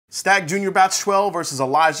Stagg Jr. Batch 12 versus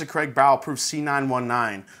Elijah Craig Barrel Proof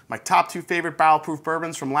C919. My top two favorite barrel proof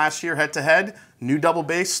bourbons from last year head to head. New double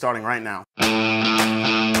base starting right now.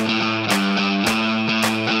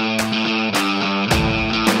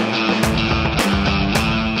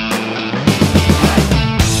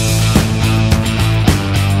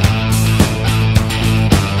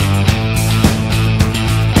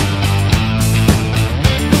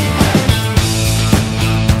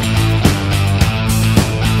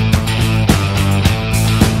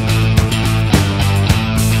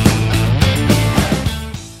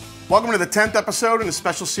 Welcome to the 10th episode in a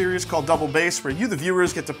special series called Double Base, where you, the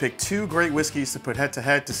viewers, get to pick two great whiskeys to put head to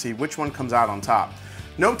head to see which one comes out on top.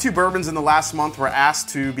 No two bourbons in the last month were asked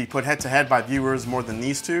to be put head to head by viewers more than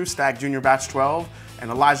these two, Stagg Jr. Batch 12 and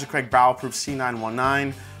Elijah Craig Barrel Proof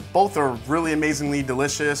C919. Both are really amazingly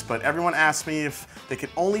delicious, but everyone asked me if they could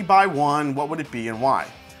only buy one, what would it be and why?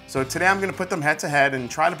 So today I'm going to put them head to head and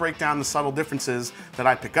try to break down the subtle differences that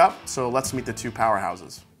I pick up, so let's meet the two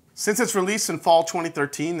powerhouses. Since its release in fall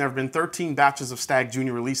 2013, there have been 13 batches of Stagg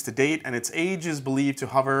Jr. released to date, and its age is believed to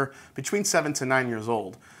hover between 7 to 9 years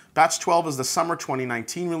old. Batch 12 is the summer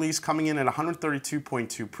 2019 release, coming in at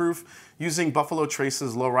 132.2 proof, using Buffalo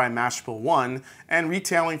Trace's Low Rye Mash Bill 1, and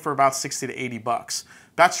retailing for about 60 to 80 bucks.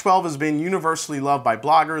 Batch 12 has been universally loved by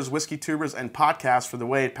bloggers, whiskey tubers, and podcasts for the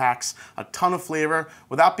way it packs a ton of flavor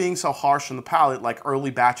without being so harsh on the palate like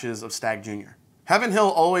early batches of Stagg Jr. Heaven Hill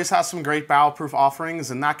always has some great barrel proof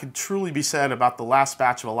offerings, and that could truly be said about the last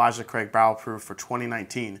batch of Elijah Craig Barrel Proof for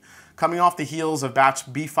 2019. Coming off the heels of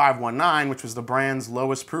batch B519, which was the brand's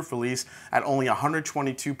lowest proof release at only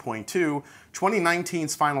 122.2,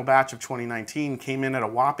 2019's final batch of 2019 came in at a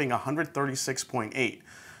whopping 136.8.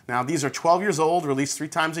 Now, these are 12 years old, released 3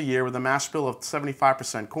 times a year with a mash bill of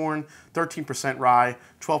 75% corn, 13% rye,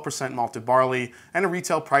 12% malted barley, and a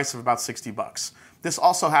retail price of about 60 bucks. This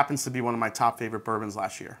also happens to be one of my top favorite bourbons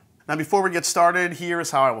last year. Now, before we get started, here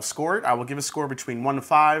is how I will score it. I will give a score between 1 to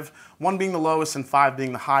 5, 1 being the lowest and 5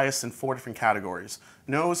 being the highest in 4 different categories: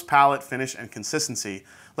 nose, palate, finish, and consistency.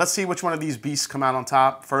 Let's see which one of these beasts come out on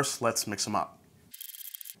top. First, let's mix them up.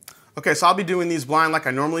 Okay, so I'll be doing these blind like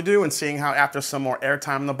I normally do and seeing how, after some more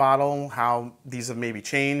airtime in the bottle, how these have maybe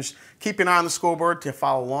changed. Keep an eye on the scoreboard to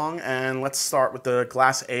follow along, and let's start with the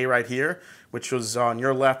glass A right here, which was on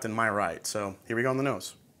your left and my right. So here we go on the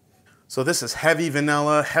nose. So this is heavy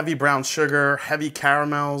vanilla, heavy brown sugar, heavy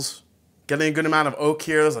caramels. Getting a good amount of oak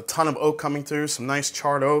here. There's a ton of oak coming through, some nice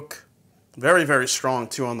charred oak. Very, very strong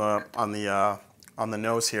too on the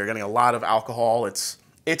nose here. Getting a lot of alcohol. It's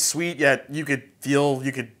sweet, yet you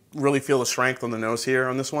could really feel the strength on the nose here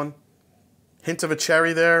on this one. Hint of a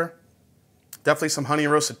cherry there. Definitely some honey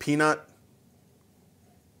roasted peanut.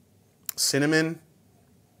 Cinnamon.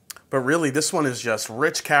 But really, this one is just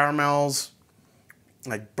rich caramels,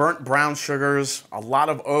 like burnt brown sugars, a lot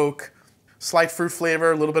of oak, slight fruit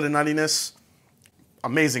flavor, a little bit of nuttiness.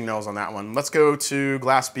 Amazing nose on that one. Let's go to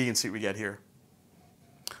glass B and see what we get here.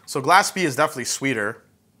 So glass B is definitely sweeter.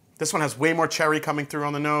 This one has way more cherry coming through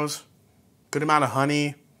on the nose. Good amount of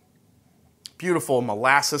honey. Beautiful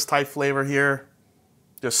molasses type flavor here.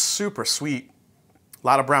 Just super sweet. A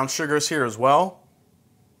lot of brown sugars here as well.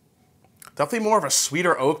 Definitely more of a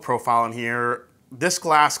sweeter oak profile in here. This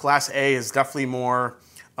glass A, is definitely more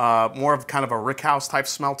of kind of a rickhouse type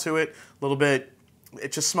smell to it. A little bit,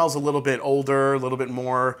 it just smells a little bit older, a little bit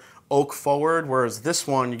more oak forward. Whereas this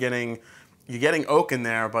one, you're getting oak in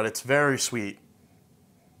there, but it's very sweet.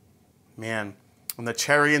 Man, and the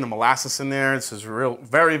cherry and the molasses in there, this is real,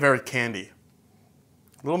 very, very candy.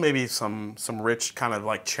 A little maybe some rich kind of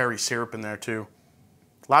like cherry syrup in there too.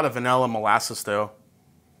 A lot of vanilla molasses though.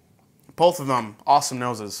 Both of them, awesome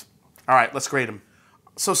noses. All right, let's grade them.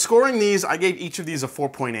 So scoring these, I gave each of these a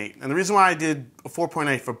 4.8. And the reason why I did a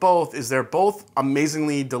 4.8 for both is they're both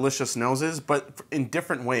amazingly delicious noses, but in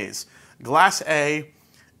different ways. Glass A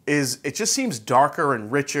it just seems darker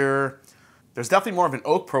and richer. There's definitely more of an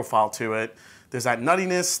oak profile to it. There's that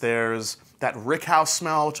nuttiness, there's that rickhouse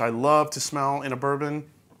smell, which I love to smell in a bourbon.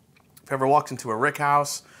 If you ever walked into a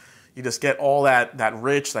rickhouse, you just get all that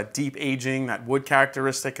rich, that deep aging, that wood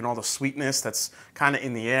characteristic, and all the sweetness that's kind of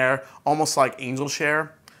in the air, almost like angel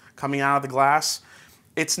share coming out of the glass.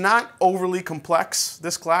 It's not overly complex,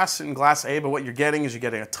 this glass in glass A, but what you're getting is you're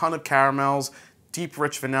getting a ton of caramels, deep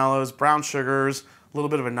rich vanillas, brown sugars, a little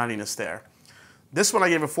bit of a nuttiness there. This one I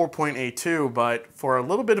gave a 4.82, but for a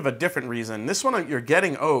little bit of a different reason. This one you're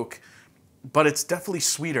getting oak, but it's definitely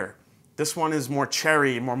sweeter. This one is more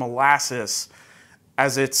cherry, more molasses.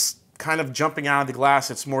 As it's kind of jumping out of the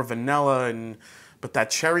glass, it's more vanilla, but that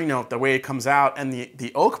cherry note, the way it comes out, and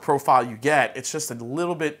the oak profile you get, it's just a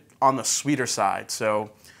little bit on the sweeter side.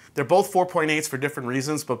 So They're both 4.8s for different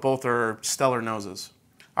reasons, but both are stellar noses.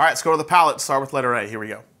 All right, let's go to the palate. Start with letter A. Here we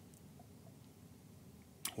go.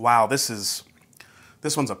 Wow, this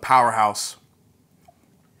one's a powerhouse.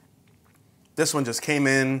 This one just came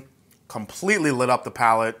in, completely lit up the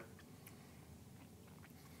palate.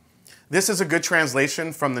 This is a good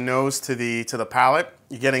translation from the nose to the palate.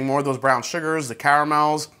 You're getting more of those brown sugars, the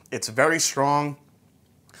caramels. It's very strong.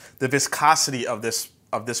 The viscosity of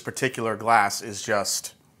this particular glass is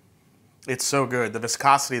just, it's so good. The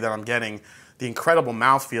viscosity that I'm getting, the incredible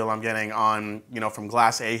mouthfeel I'm getting on, from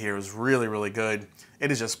glass A here is really, really good.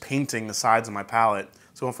 It is just painting the sides of my palate.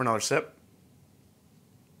 So going for another sip.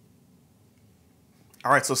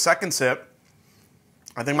 All right, so second sip.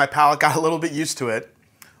 I think my palate got a little bit used to it.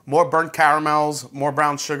 More burnt caramels, more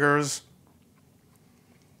brown sugars.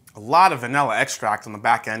 A lot of vanilla extract on the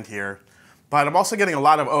back end here. But I'm also getting a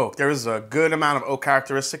lot of oak. There is a good amount of oak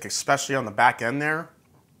characteristic, especially on the back end there.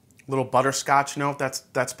 Little butterscotch note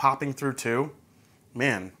that's popping through too.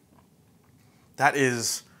 Man, that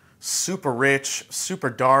is super rich, super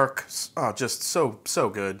dark. Oh, just so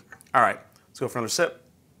good. All right, let's go for another sip.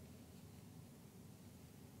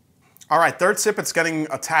 All right, third sip, it's getting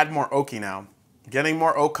a tad more oaky now. Getting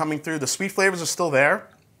more oak coming through. The sweet flavors are still there.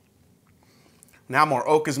 Now more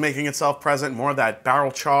oak is making itself present, more of that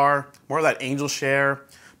barrel char, more of that angel share,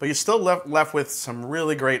 but you're still left with some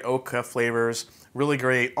really great oak flavors, really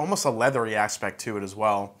great, almost a leathery aspect to it as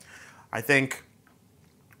well. I think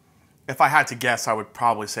if I had to guess, I would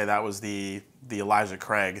probably say that was the Elijah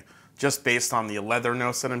Craig, just based on the leather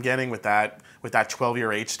notes that I'm getting with that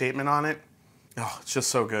 12-year age statement on it. Oh, it's just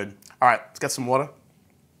so good. All right, let's get some water.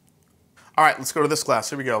 All right, let's go to this glass.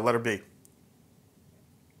 Here we go, letter B.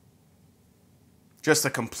 Just a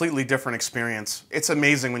completely different experience. It's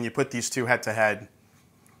amazing when you put these two head to head,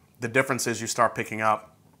 the differences you start picking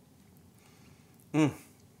up.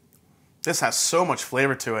 This has so much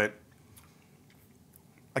flavor to it.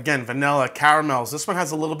 Again, vanilla, caramels. This one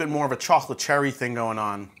has a little bit more of a chocolate cherry thing going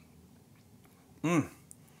on.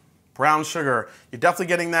 Brown sugar. You're definitely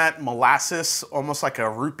getting that molasses, almost like a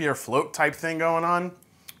root beer float type thing going on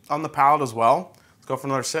the palate as well. Let's go for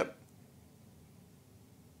another sip.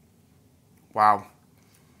 Wow.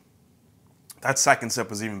 That second sip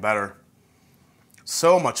was even better.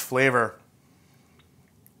 So much flavor.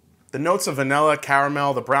 The notes of vanilla,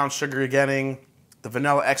 caramel, the brown sugar you're getting, the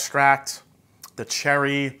vanilla extract, the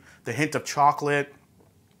cherry, the hint of chocolate.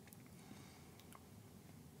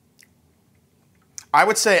 I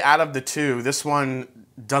would say out of the two, this one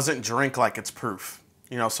doesn't drink like it's proof.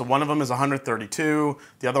 So one of them is 132,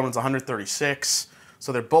 the other one's 136.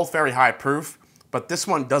 So they're both very high proof, but this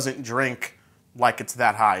one doesn't drink like it's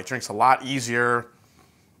that high. It drinks a lot easier.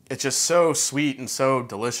 It's just so sweet and so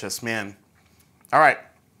delicious, man. All right,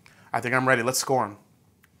 I think I'm ready. Let's score them.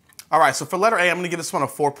 All right, so for letter A, I'm gonna give this one a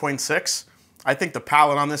 4.6. I think the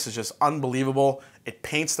palate on this is just unbelievable. It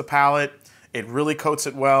paints the palate. It really coats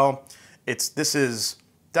it well. This is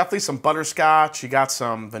definitely some butterscotch. You got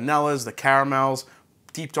some vanillas, the caramels,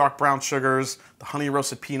 deep dark brown sugars, the honey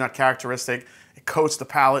roasted peanut characteristic. It coats the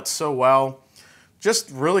palate so well.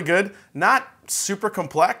 Just really good. Not super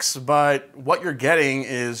complex, but what you're getting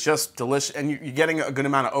is just delicious, and you're getting a good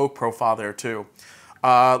amount of oak profile there too.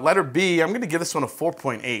 Letter B, I'm gonna give this one a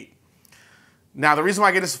 4.8. Now, the reason why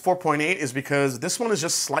I give this a 4.8 is because this one is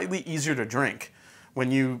just slightly easier to drink.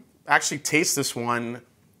 When you actually taste this one,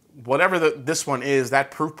 whatever this one is,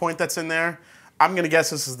 that proof point that's in there, I'm gonna guess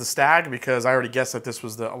this is the Stagg because I already guessed that this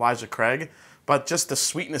was the Elijah Craig, but just the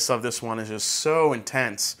sweetness of this one is just so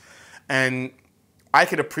intense. And I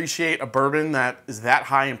could appreciate a bourbon that is that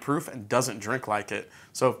high in proof and doesn't drink like it.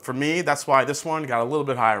 So for me, that's why this one got a little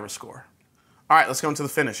bit higher of a score. All right, let's go into the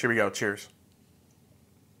finish. Here we go, cheers.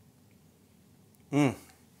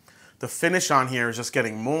 The finish on here is just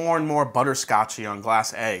getting more and more butterscotchy on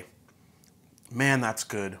glass A. Man, that's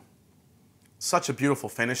good. Such a beautiful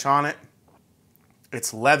finish on it.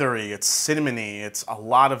 It's leathery, it's cinnamony, it's a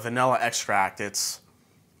lot of vanilla extract, it's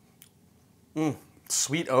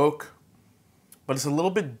sweet oak, but it's a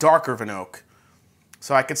little bit darker than oak.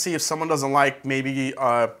 So I could see if someone doesn't like maybe,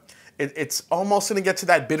 it's almost gonna get to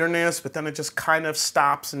that bitterness, but then it just kind of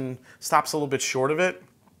stops a little bit short of it.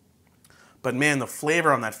 But man, the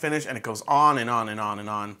flavor on that finish, and it goes on and on and on and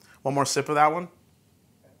on. One more sip of that one.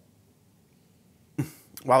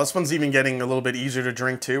 Wow, this one's even getting a little bit easier to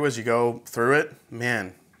drink too as you go through it.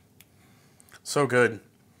 Man, so good.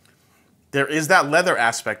 There is that leather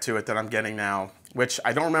aspect to it that I'm getting now, which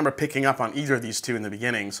I don't remember picking up on either of these two in the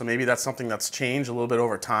beginning. So maybe that's something that's changed a little bit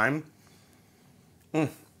over time.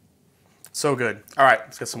 So good. All right,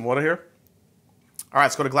 let's get some water here. All right,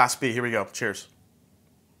 let's go to glass B. Here we go. Cheers.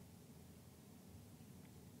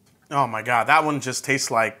 Oh my God, that one just tastes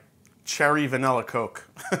like cherry vanilla Coke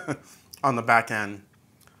on the back end.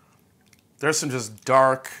 There's some just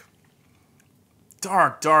dark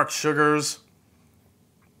sugars.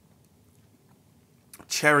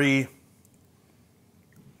 Cherry.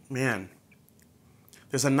 Man.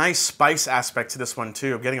 There's a nice spice aspect to this one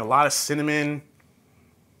too. I'm getting a lot of cinnamon.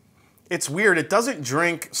 It's weird, it doesn't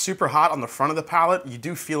drink super hot on the front of the palate. You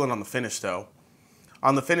do feel it on the finish though.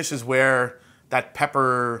 On the finish is where that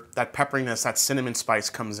pepperiness, that cinnamon spice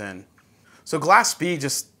comes in. So Glass B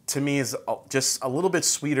just, to me, is just a little bit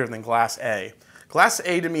sweeter than Glass A. Glass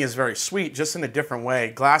A to me is very sweet, just in a different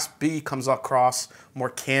way. Glass B comes across more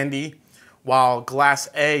candy, while Glass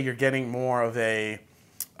A, you're getting more of a,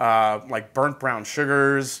 like burnt brown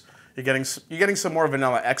sugars. You're getting some more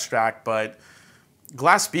vanilla extract, but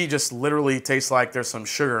Glass B just literally tastes like there's some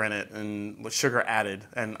sugar in it and sugar added.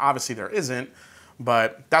 And obviously there isn't,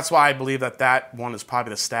 but that's why I believe that that one is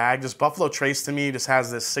probably the Stagg. Just Buffalo Trace to me just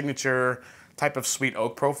has this signature type of sweet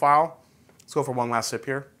oak profile. Let's go for one last sip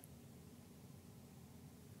here.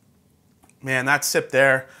 Man, that sip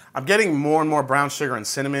there, I'm getting more and more brown sugar and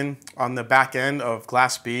cinnamon on the back end of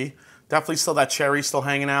Glass B. Definitely still that cherry still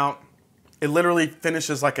hanging out. It literally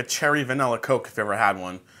finishes like a cherry vanilla Coke if you ever had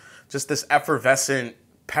one. Just this effervescent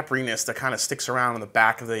pepperiness that kind of sticks around on the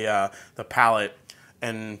back of the palate.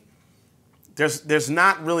 And there's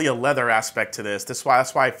not really a leather aspect to this. That's why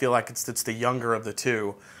I feel like it's the younger of the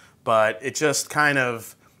two. But it just kind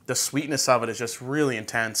of, the sweetness of it is just really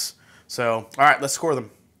intense. So, all right, let's score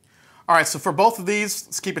them. All right, so for both of these,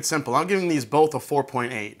 let's keep it simple. I'm giving these both a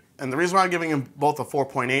 4.8. And the reason why I'm giving them both a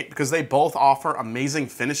 4.8, because they both offer amazing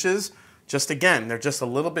finishes. Just again, they're just a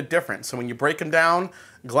little bit different. So when you break them down,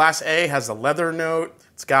 Glass A has a leather note.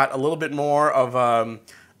 It's got a little bit more of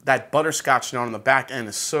that butterscotch note on the back end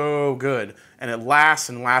is so good. And it lasts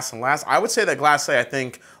and lasts and lasts. I would say that Glass A, I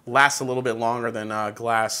think, lasts a little bit longer than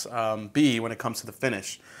Glass B when it comes to the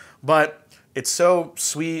finish. But it's so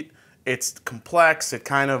sweet. It's complex. It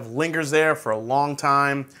kind of lingers there for a long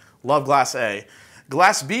time. Love Glass A.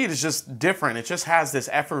 Glass B is just different. It just has this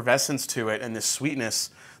effervescence to it and this sweetness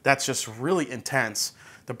that's just really intense.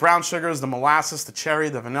 The brown sugars, the molasses, the cherry,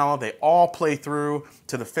 the vanilla, they all play through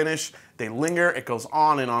to the finish. They linger. It goes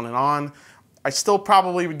on and on and on. I still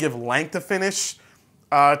probably would give length of finish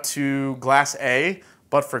to Glass A,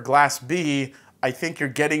 but for Glass B, I think you're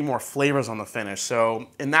getting more flavors on the finish. So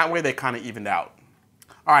in that way, they kind of evened out.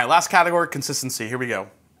 All right, last category, consistency. Here we go.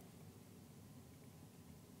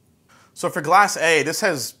 So for Glass A, this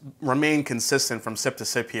has remained consistent from sip to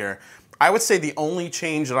sip here. I would say the only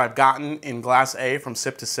change that I've gotten in Glass A from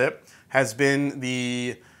sip to sip has been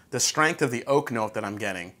the strength of the oak note that I'm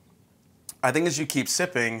getting. I think as you keep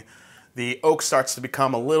sipping, the oak starts to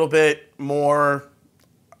become a little bit more,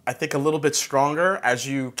 I think a little bit stronger as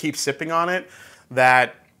you keep sipping on it.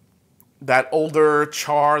 That older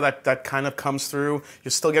char that kind of comes through.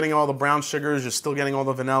 You're still getting all the brown sugars, you're still getting all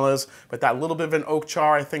the vanillas, but that little bit of an oak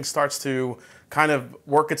char I think starts to kind of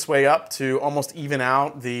work its way up to almost even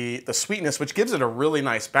out the sweetness, which gives it a really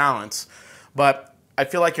nice balance. But I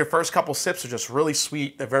feel like your first couple sips are just really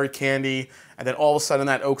sweet, they're very candy, and then all of a sudden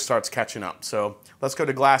that oak starts catching up. So let's go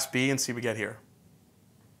to Glass B and see what we get here.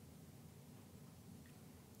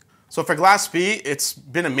 So for Glass B, it's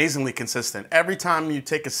been amazingly consistent. Every time you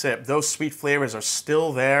take a sip, those sweet flavors are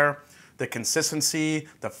still there. The consistency,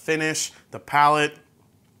 the finish, the palate,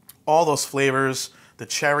 all those flavors, the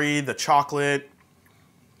cherry, the chocolate,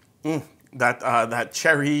 that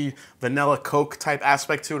cherry vanilla Coke type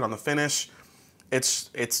aspect to it on the finish. It's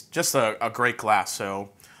just a great glass.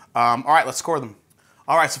 So, all right, let's score them.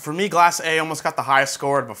 All right, so for me, Glass A almost got the highest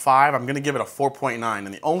score of a 5. I'm gonna give it a 4.9.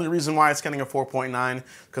 And the only reason why it's getting a 4.9,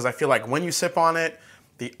 because I feel like when you sip on it,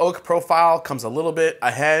 the oak profile comes a little bit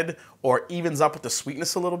ahead or evens up with the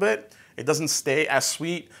sweetness a little bit. It doesn't stay as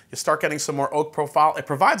sweet. You start getting some more oak profile. It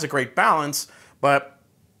provides a great balance, but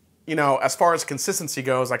you know, as far as consistency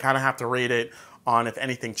goes, I kind of have to rate it on if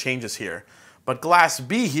anything changes here. But Glass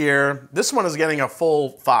B here, this one is getting a full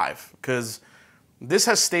 5, because this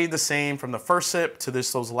has stayed the same from the first sip to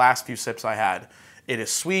those last few sips I had. It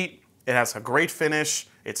is sweet, it has a great finish,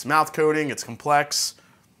 it's mouth coating, it's complex,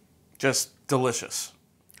 just delicious.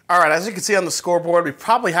 All right, as you can see on the scoreboard, we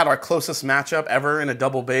probably had our closest matchup ever in a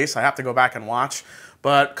double base. I have to go back and watch.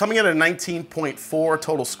 But coming in at a 19.4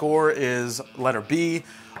 total score is letter B.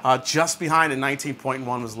 Just behind at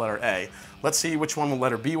 19.1 was letter A. Let's see which one the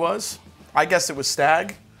letter B was. I guess it was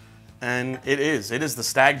Stagg, and it is the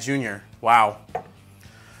Stagg Jr. Wow.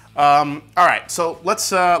 All right, so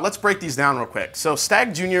let's break these down real quick. So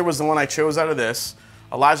Stagg Jr. was the one I chose out of this.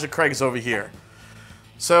 Elijah Craig's over here.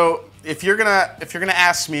 So if you're gonna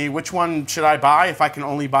ask me which one should I buy if I can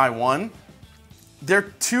only buy one,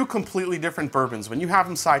 they're two completely different bourbons. When you have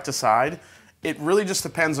them side to side, it really just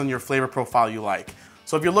depends on your flavor profile you like.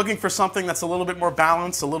 So if you're looking for something that's a little bit more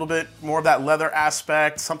balanced, a little bit more of that leather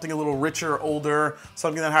aspect, something a little richer, older,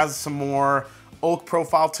 something that has some more oak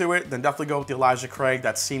profile to it, then definitely go with the Elijah Craig,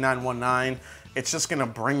 that C919. It's just gonna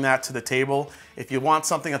bring that to the table. If you want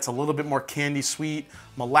something that's a little bit more candy sweet,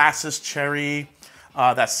 molasses, cherry,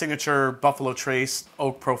 that signature Buffalo Trace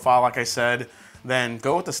oak profile, like I said, then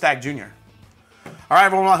go with the Stagg Jr. All right,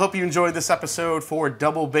 everyone, well, I hope you enjoyed this episode for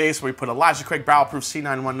Double Bass, where we put Elijah Craig Barrel Proof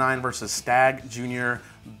C919 versus Stagg Jr.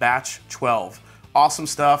 Batch 12. Awesome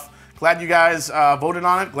stuff. Glad you guys voted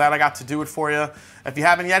on it. Glad I got to do it for you. If you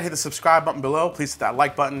haven't yet, hit the subscribe button below. Please hit that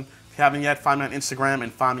like button. If you haven't yet, find me on Instagram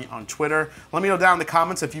and find me on Twitter. Let me know down in the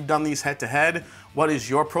comments if you've done these head-to-head. What is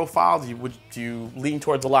your profile? Do you lean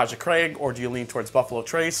towards Elijah Craig or do you lean towards Buffalo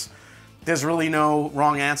Trace? There's really no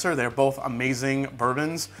wrong answer. They're both amazing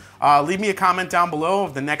bourbons. Leave me a comment down below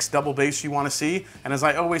of the next double bass you want to see. And as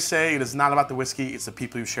I always say, it is not about the whiskey, it's the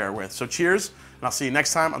people you share with. So cheers, and I'll see you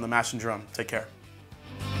next time on The Mash and Drum. Take care.